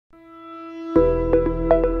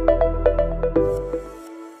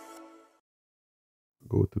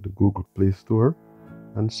to the Google Play Store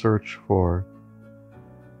and search for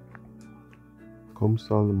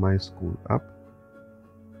Comsol My School app.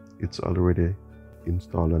 It's already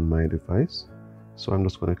installed on my device, so I'm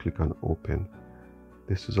just going to click on open.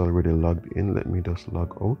 This is already logged in. Let me just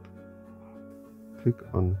log out. Click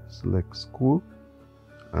on select school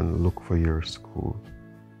and look for your school.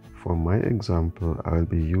 For my example, I will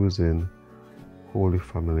be using Holy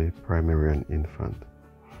Family Primary and Infant.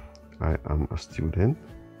 I am a student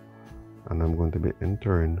and I'm going to be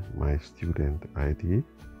entering my student ID,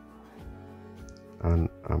 and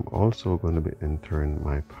I'm also going to be entering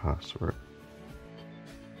my password.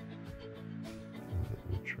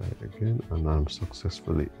 Let me try again, and I'm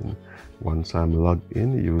successfully in. Once I'm logged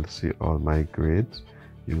in, you will see all my grades.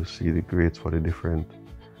 You'll see the grades for the different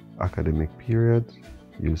academic periods.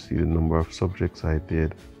 You'll see the number of subjects I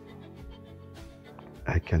did.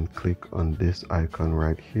 I can click on this icon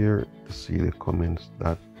right here to see the comments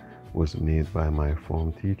that was made by my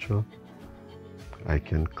form teacher. I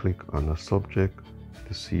can click on a subject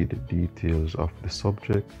to see the details of the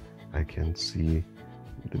subject. I can see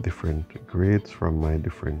the different grades from my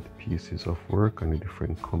different pieces of work and the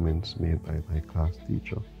different comments made by my class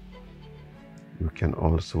teacher. You can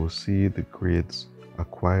also see the grades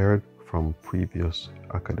acquired from previous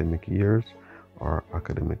academic years or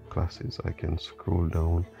academic classes. I can scroll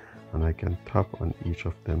down and I can tap on each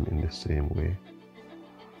of them in the same way.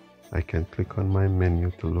 I can click on my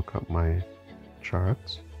menu to look at my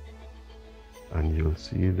charts, and you'll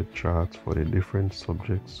see the charts for the different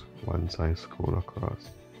subjects once I scroll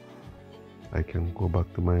across. I can go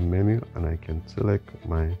back to my menu and I can select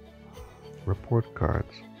my report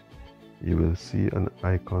cards. You will see an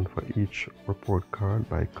icon for each report card.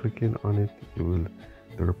 By clicking on it,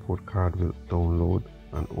 the report card will download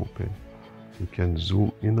and open. You can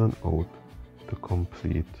zoom in and out to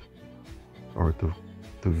complete or to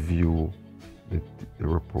view the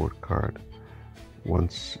report card.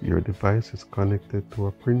 Once your device is connected to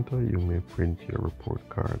a printer, you may print your report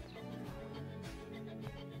cards.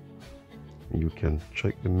 You can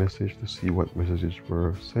check the message to see what messages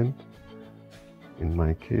were sent. In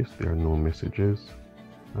my case, there are no messages.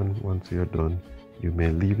 And once you're done, you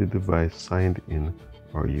may leave the device signed in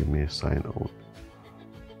or you may sign out.